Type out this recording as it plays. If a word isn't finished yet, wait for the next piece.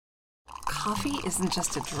Coffee isn't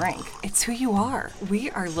just a drink, it's who you are. We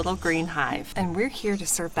are Little Green Hive, and we're here to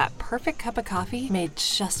serve that perfect cup of coffee made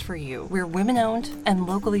just for you. We're women-owned and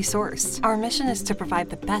locally sourced. Our mission is to provide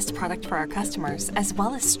the best product for our customers, as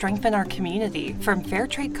well as strengthen our community. From fair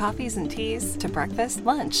trade coffees and teas to breakfast,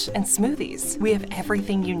 lunch, and smoothies, we have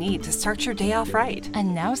everything you need to start your day off right.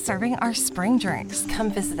 And now serving our spring drinks. Come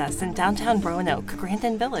visit us in downtown Roanoke,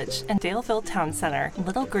 Grandin Village, and Daleville Town Center.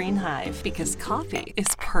 Little Green Hive, because coffee is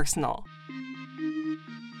personal.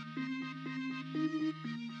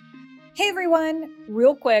 Hey everyone,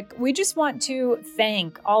 real quick, we just want to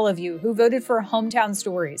thank all of you who voted for Hometown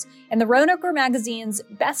Stories and the Roanoke Magazine's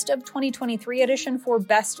Best of 2023 edition for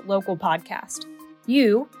Best Local Podcast.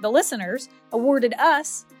 You, the listeners, awarded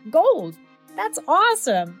us gold. That's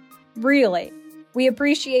awesome. Really. We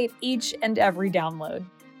appreciate each and every download.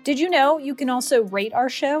 Did you know you can also rate our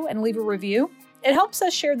show and leave a review? It helps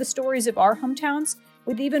us share the stories of our hometowns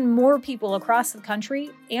with even more people across the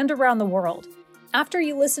country and around the world. After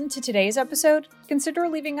you listen to today's episode, consider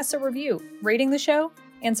leaving us a review, rating the show,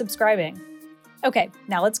 and subscribing. Okay,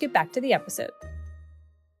 now let's get back to the episode.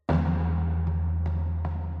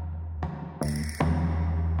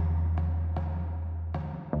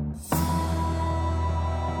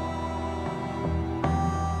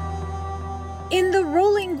 In the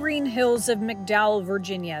rolling green hills of McDowell,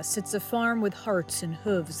 Virginia, sits a farm with hearts and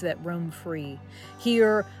hooves that roam free.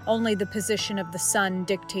 Here, only the position of the sun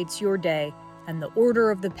dictates your day, and the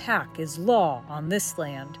order of the pack is law on this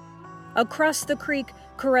land. Across the creek,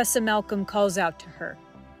 Koressa Malcolm calls out to her,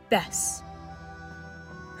 "Bess."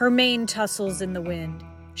 Her mane tussles in the wind.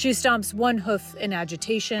 She stomps one hoof in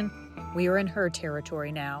agitation. We are in her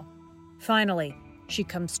territory now. Finally, she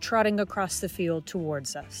comes trotting across the field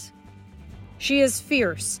towards us. She is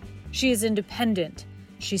fierce. She is independent.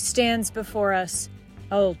 She stands before us,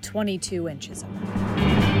 22 inches of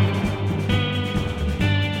her.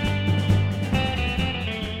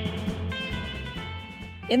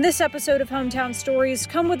 In this episode of Hometown Stories,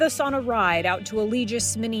 come with us on a ride out to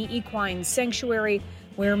Elegius Mini Equine Sanctuary,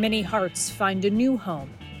 where many hearts find a new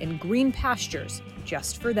home in green pastures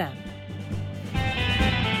just for them.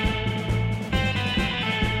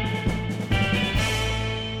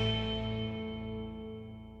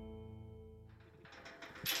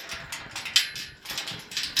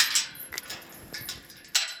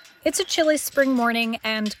 It's a chilly spring morning,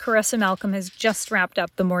 and Koressa Malcolm has just wrapped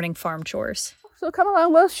up the morning farm chores. So come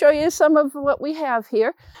along, we'll show you some of what we have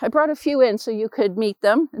here. I brought a few in so you could meet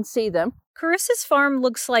them and see them. Koressa's farm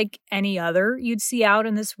looks like any other you'd see out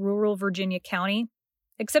in this rural Virginia county,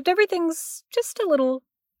 except everything's just a little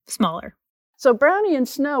smaller. So Brownie and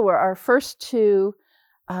Snow were our first two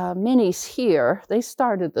minis here. They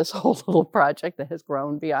started this whole little project that has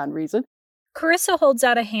grown beyond reason. Koressa holds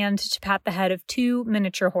out a hand to pat the head of two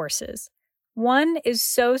miniature horses. One is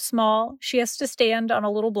so small, she has to stand on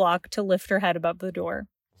a little block to lift her head above the door.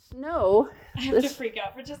 Snow. I have to freak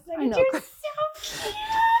out for just a second. You're so cute.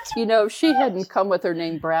 You know, if she hadn't come with her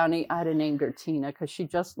name Brownie, I'd have named her Tina, because she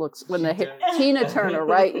just looks, when the Tina Turner,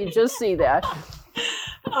 right? You just see that.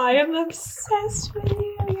 I am obsessed with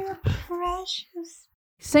you. You're precious.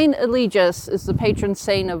 Saint Elegius is the patron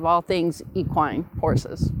saint of all things equine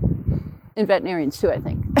horses. And veterinarians too, I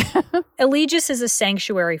think. Elegius is a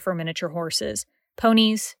sanctuary for miniature horses,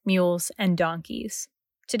 ponies, mules, and donkeys.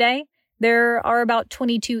 Today, there are about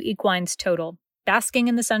 22 equines total, basking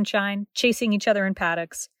in the sunshine, chasing each other in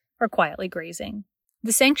paddocks, or quietly grazing.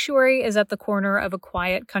 The sanctuary is at the corner of a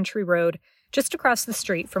quiet country road just across the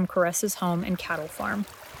street from Koressa's home and cattle farm.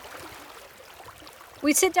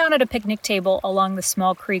 We sit down at a picnic table along the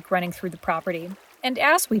small creek running through the property, and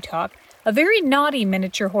as we talk, a very naughty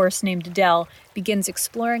miniature horse named Adele begins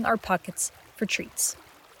exploring our pockets for treats.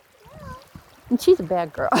 And she's a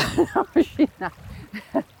bad girl. No, she's not.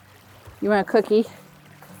 You want a cookie?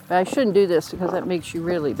 But I shouldn't do this because that makes you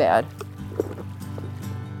really bad.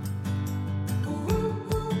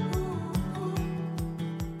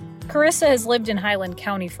 Koressa has lived in Highland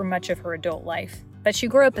County for much of her adult life, but she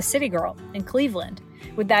grew up a city girl in Cleveland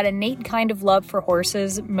with that innate kind of love for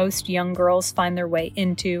horses most young girls find their way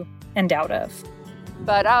into and out of.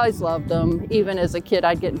 But I always loved them. Even as a kid,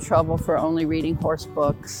 I'd get in trouble for only reading horse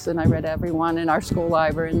books, and I read every one in our school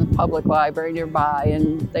library and the public library nearby,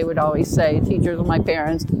 and they would always say, teachers and my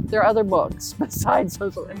parents, there are other books besides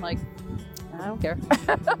those. I'm like, I don't care.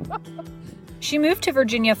 She moved to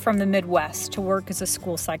Virginia from the Midwest to work as a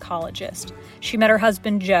school psychologist. She met her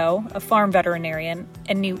husband, Joe, a farm veterinarian,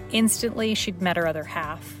 and knew instantly she'd met her other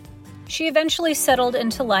half. She eventually settled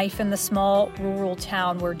into life in the small rural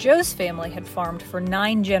town where Joe's family had farmed for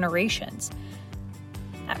 9 generations.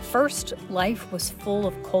 At first, life was full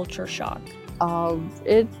of culture shock.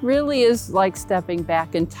 It really is like stepping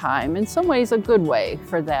back in time. In some ways, a good way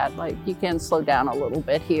for that. Like, you can slow down a little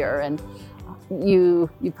bit here, and you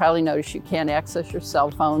probably notice you can't access your cell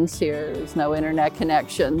phones here. There's no internet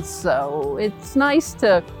connections, so it's nice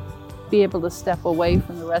to be able to step away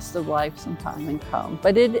from the rest of life sometime and come.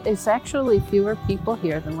 But it's actually fewer people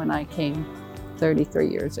here than when I came 33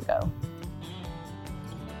 years ago.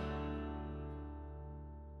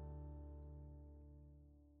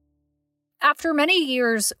 After many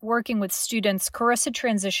years working with students, Koressa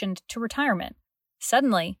transitioned to retirement.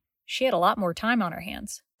 Suddenly, she had a lot more time on her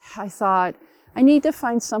hands. I thought, I need to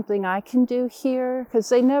find something I can do here, because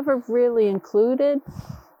they never really included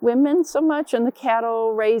women so much in the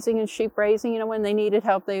cattle raising and sheep raising. When they needed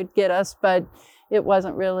help, they would get us, but it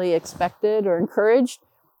wasn't really expected or encouraged.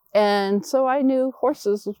 And so I knew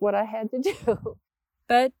horses was what I had to do.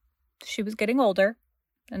 But she was getting older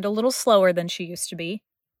and a little slower than she used to be.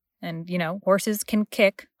 And, horses can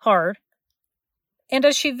kick hard. And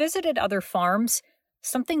as she visited other farms,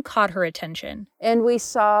 something caught her attention. And we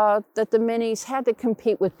saw that the minis had to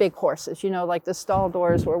compete with big horses. Like the stall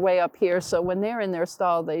doors were way up here. So when they're in their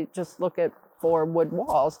stall, they just look at 4 wood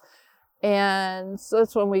walls. And so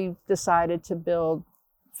that's when we decided to build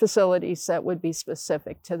facilities that would be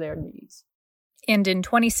specific to their needs. And in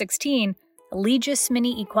 2016, Elegius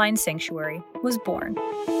Mini Equine Sanctuary was born.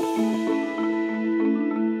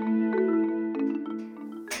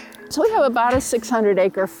 So we have about a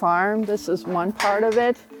 600-acre farm. This is one part of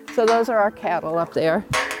it. So those are our cattle up there.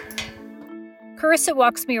 Koressa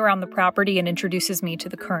walks me around the property and introduces me to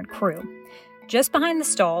the current crew. Just behind the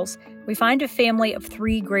stalls, we find a family of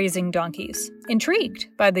 3 grazing donkeys, intrigued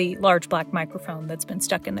by the large black microphone that's been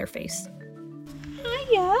stuck in their face.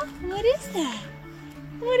 Hiya, what is that?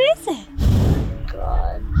 What is it?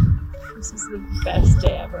 God, this is the best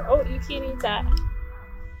day ever. Oh, you can't eat that.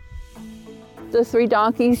 The 3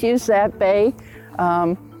 donkeys use that bay.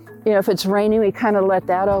 If it's raining, we kind of let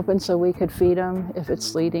that open so we could feed them. If it's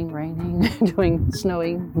sleeting, raining, doing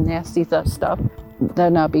snowy, nasty stuff,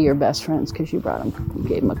 that'd not be your best friends because you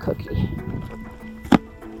gave them a cookie.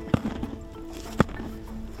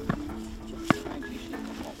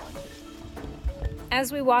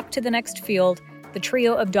 As we walk to the next field, the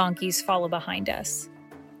trio of donkeys follow behind us.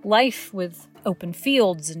 Life with open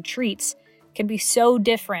fields and treats can be so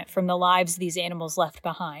different from the lives these animals left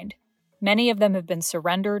behind. Many of them have been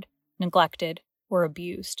surrendered, neglected, or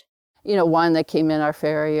abused. One that came in our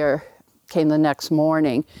farrier came the next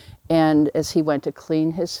morning, and as he went to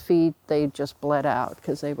clean his feet, they just bled out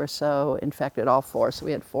because they were so infected, all 4. So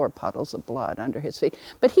we had 4 puddles of blood under his feet.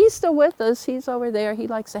 But he's still with us. He's over there. He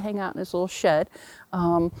likes to hang out in his little shed.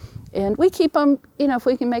 And we keep them, if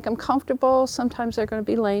we can make them comfortable. Sometimes they're going to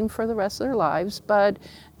be lame for the rest of their lives, but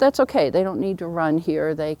that's okay. They don't need to run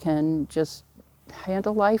here. They can just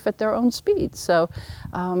handle life at their own speed. So,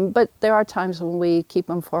 but there are times when we keep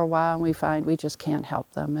them for a while and we find we just can't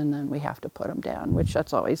help them, and then we have to put them down, which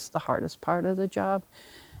that's always the hardest part of the job,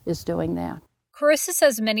 is doing that. Koressa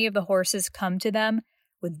says many of the horses come to them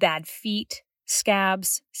with bad feet,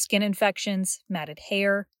 scabs, skin infections, matted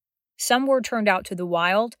hair. Some were turned out to the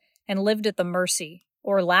wild and lived at the mercy,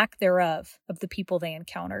 or lack thereof, of the people they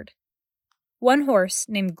encountered. One horse,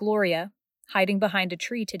 named Gloria, hiding behind a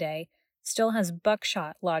tree today, still has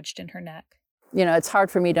buckshot lodged in her neck. It's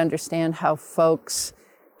hard for me to understand how folks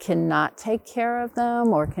cannot take care of them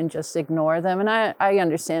or can just ignore them. And I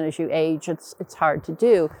understand as you age, it's hard to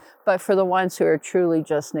do. But for the ones who are truly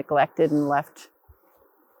just neglected and left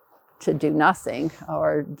to do nothing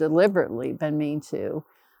or deliberately been mean to,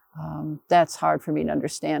 that's hard for me to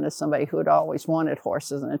understand as somebody who had always wanted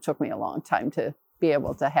horses, and it took me a long time to be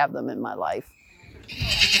able to have them in my life.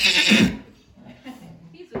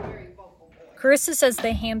 Koressa says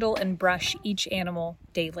they handle and brush each animal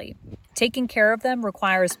daily. Taking care of them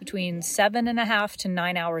requires between 7.5 to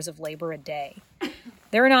 9 hours of labor a day.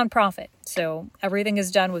 They're a nonprofit, so everything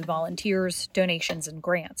is done with volunteers, donations, and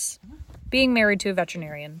grants. Being married to a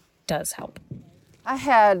veterinarian does help. I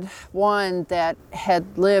had one that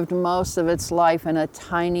had lived most of its life in a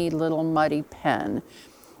tiny little muddy pen.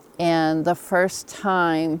 And the first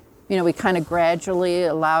time, we kind of gradually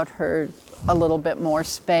allowed her a little bit more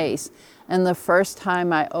space. And the first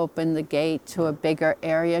time I opened the gate to a bigger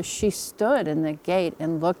area, she stood in the gate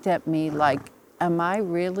and looked at me like, am I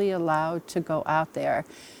really allowed to go out there?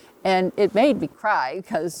 And it made me cry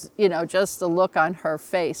because, just the look on her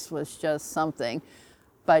face was just something.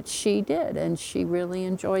 But she did, and she really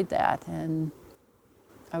enjoyed that. And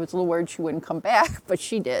I was a little worried she wouldn't come back, but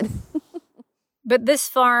she did. But this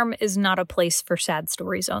farm is not a place for sad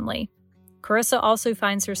stories only. Koressa also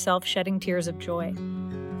finds herself shedding tears of joy.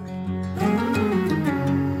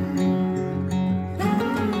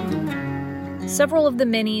 Several of the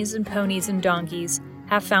minis and ponies and donkeys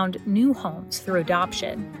have found new homes through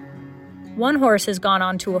adoption. One horse has gone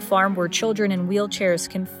on to a farm where children in wheelchairs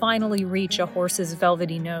can finally reach a horse's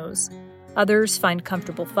velvety nose. Others find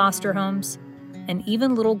comfortable foster homes, and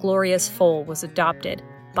even little Gloria's foal was adopted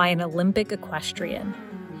by an Olympic equestrian.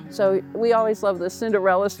 So we always love the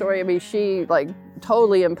Cinderella story. I mean, she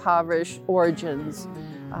totally impoverished origins,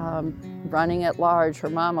 running at large, her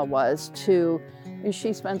mama was, and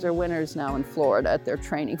she spends her winters now in Florida at their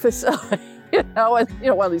training facility. One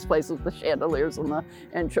of these places with the chandeliers in the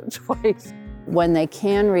entranceways. When they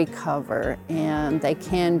can recover and they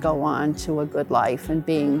can go on to a good life and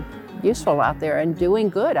being useful out there and doing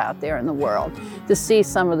good out there in the world, to see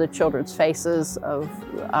some of the children's faces of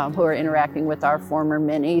who are interacting with our former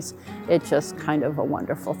minis, it's just kind of a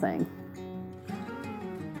wonderful thing.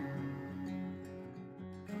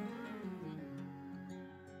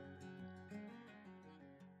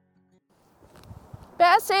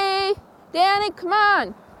 Bessie! Danny, come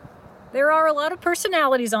on! There are a lot of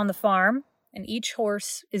personalities on the farm, and each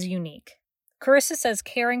horse is unique. Koressa says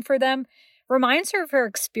caring for them reminds her of her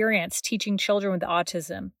experience teaching children with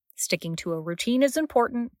autism. Sticking to a routine is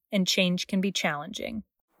important, and change can be challenging.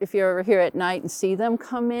 If you're ever here at night and see them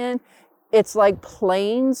come in, it's like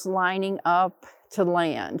planes lining up to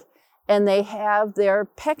land. And they have their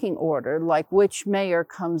pecking order, like which mayor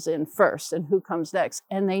comes in first and who comes next.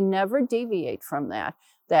 And they never deviate from that.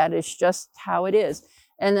 That is just how it is.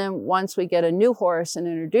 And then once we get a new horse and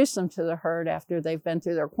introduce them to the herd after they've been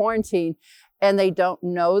through their quarantine and they don't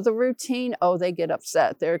know the routine, they get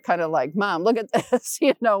upset. They're kind of like, Mom, look at this.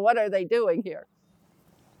 What are they doing here?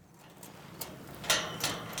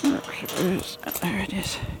 There it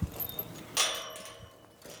is.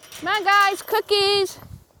 Come on, guys, cookies.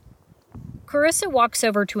 Koressa walks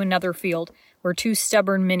over to another field where two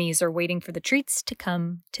stubborn minis are waiting for the treats to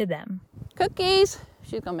come to them. Cookies.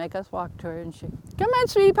 She's going to make us walk to her, isn't she? Come on,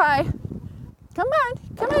 sweetie pie. Come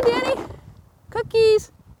on, Danny.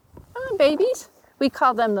 Cookies. Come on, babies. We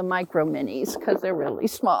call them the micro minis because they're really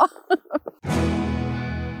small.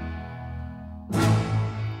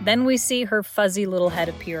 Then we see her fuzzy little head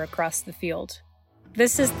appear across the field.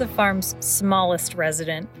 This is the farm's smallest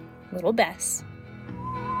resident, little Bess.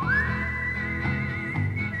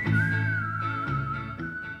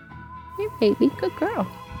 Here, baby, good girl.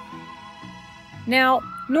 Now,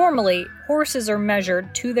 normally, horses are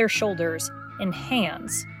measured to their shoulders in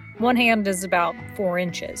hands. One hand is about 4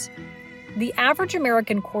 inches. The average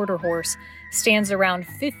American quarter horse stands around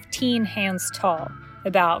 15 hands tall,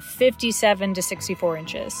 about 57 to 64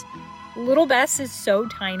 inches. Little Bess is so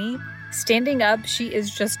tiny, standing up, she is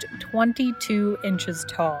just 22 inches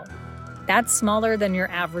tall. That's smaller than your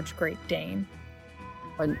average Great Dane.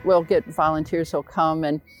 We'll get volunteers who'll come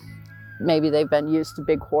and maybe they've been used to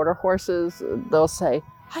big quarter horses. They'll say,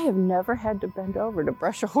 I have never had to bend over to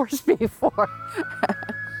brush a horse before.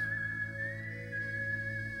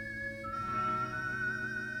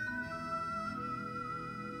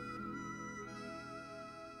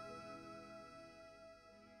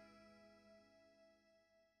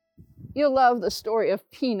 You'll love the story of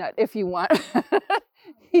Peanut if you want.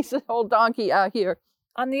 He's an old donkey out here.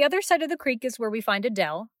 On the other side of the creek is where we find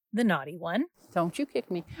Adele, the naughty one. Don't you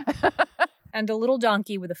kick me. And a little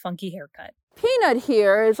donkey with a funky haircut. Peanut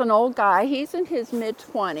here is an old guy. He's in his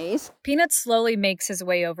mid-20s. Peanut slowly makes his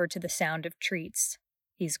way over to the sound of treats.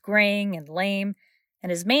 He's graying and lame,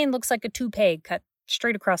 and his mane looks like a toupee cut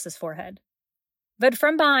straight across his forehead. But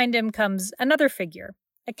from behind him comes another figure,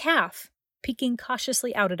 a calf, peeking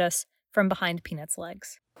cautiously out at us from behind Peanut's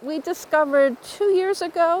legs. We discovered 2 years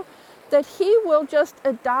ago that he will just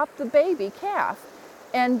adopt the baby calf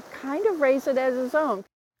and kind of raise it as his own.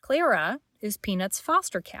 Clara is Peanut's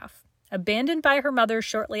foster calf. Abandoned by her mother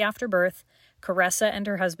shortly after birth, Koressa and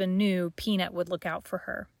her husband knew Peanut would look out for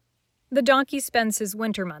her. The donkey spends his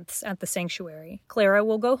winter months at the sanctuary. Clara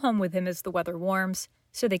will go home with him as the weather warms,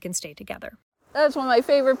 so they can stay together. That's one of my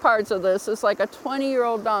favorite parts of this. It's like a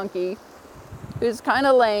 20-year-old donkey who's kind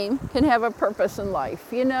of lame can have a purpose in life,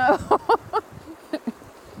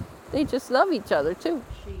 They just love each other, too.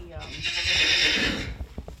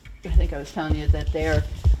 I think I was telling you that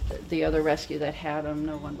the other rescue that had them,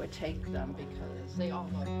 no one would take them because they all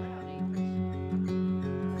love brownies.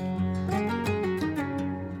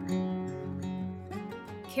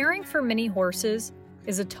 Caring for mini horses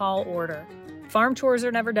is a tall order. Farm chores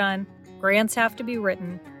are never done, grants have to be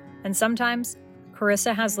written, and sometimes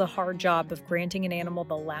Koressa has the hard job of granting an animal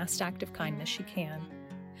the last act of kindness she can.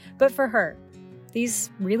 But for her,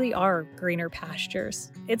 These really are greener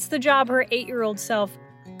pastures. It's the job her 8-year-old self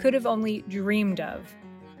could have only dreamed of.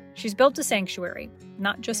 She's built a sanctuary,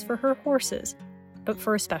 not just for her horses, but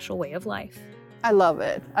for a special way of life. I love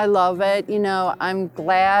it. I love it. You know, I'm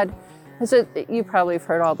glad. You probably have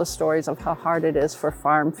heard all the stories of how hard it is for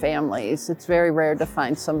farm families. It's very rare to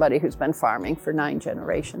find somebody who's been farming for 9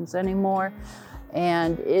 generations anymore.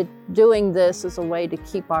 And doing this is a way to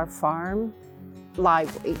keep our farm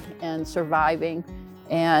lively and surviving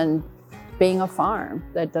and being a farm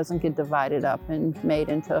that doesn't get divided up and made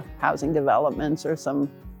into housing developments or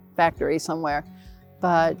some factory somewhere.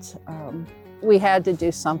 But we had to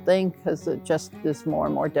do something because it just is more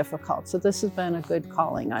and more difficult. So this has been a good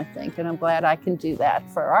calling, I think, and I'm glad I can do that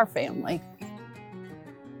for our family.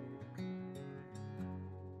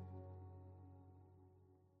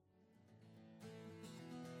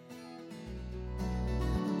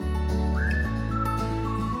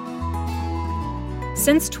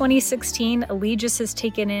 Since 2016, Elegius has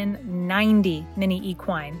taken in 90 mini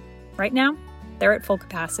equine. Right now, they're at full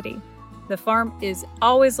capacity. The farm is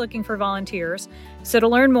always looking for volunteers, so to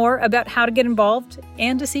learn more about how to get involved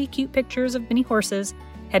and to see cute pictures of mini horses,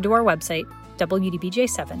 head to our website,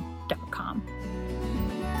 wdbj7.com.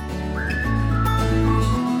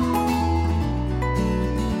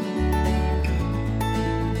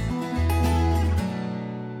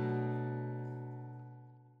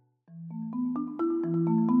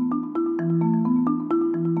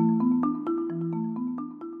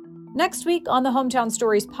 Next week on the Hometown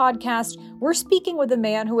Stories podcast, we're speaking with a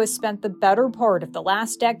man who has spent the better part of the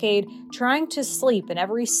last decade trying to sleep in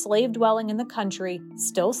every slave dwelling in the country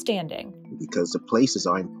still standing. Because the places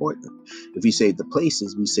are important. If we save the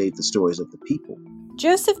places, we save the stories of the people.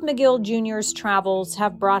 Joseph McGill Jr.'s travels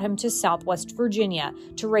have brought him to Southwest Virginia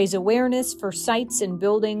to raise awareness for sites and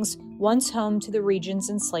buildings once home to the region's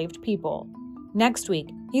enslaved people. Next week,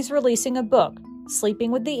 he's releasing a book,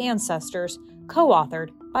 Sleeping with the Ancestors, co-authored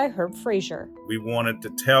by Herb Fraser. We wanted to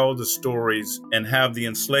tell the stories and have the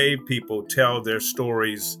enslaved people tell their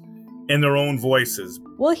stories in their own voices.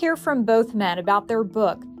 We'll hear from both men about their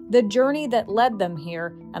book, the journey that led them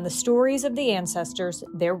here, and the stories of the ancestors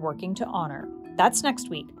they're working to honor. That's next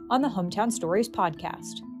week on the Hometown Stories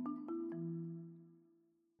podcast.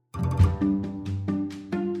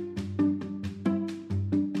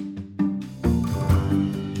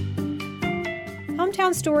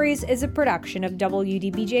 Hometown Stories is a production of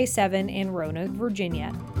WDBJ7 in Roanoke,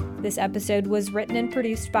 Virginia. This episode was written and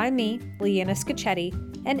produced by me, Leanna Scacchetti,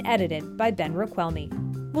 and edited by Ben Raquelmi.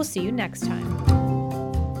 We'll see you next time.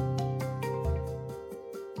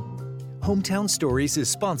 Hometown Stories is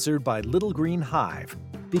sponsored by Little Green Hive,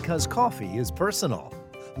 because coffee is personal.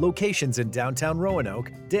 Locations in downtown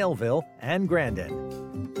Roanoke, Daleville, and Grandin.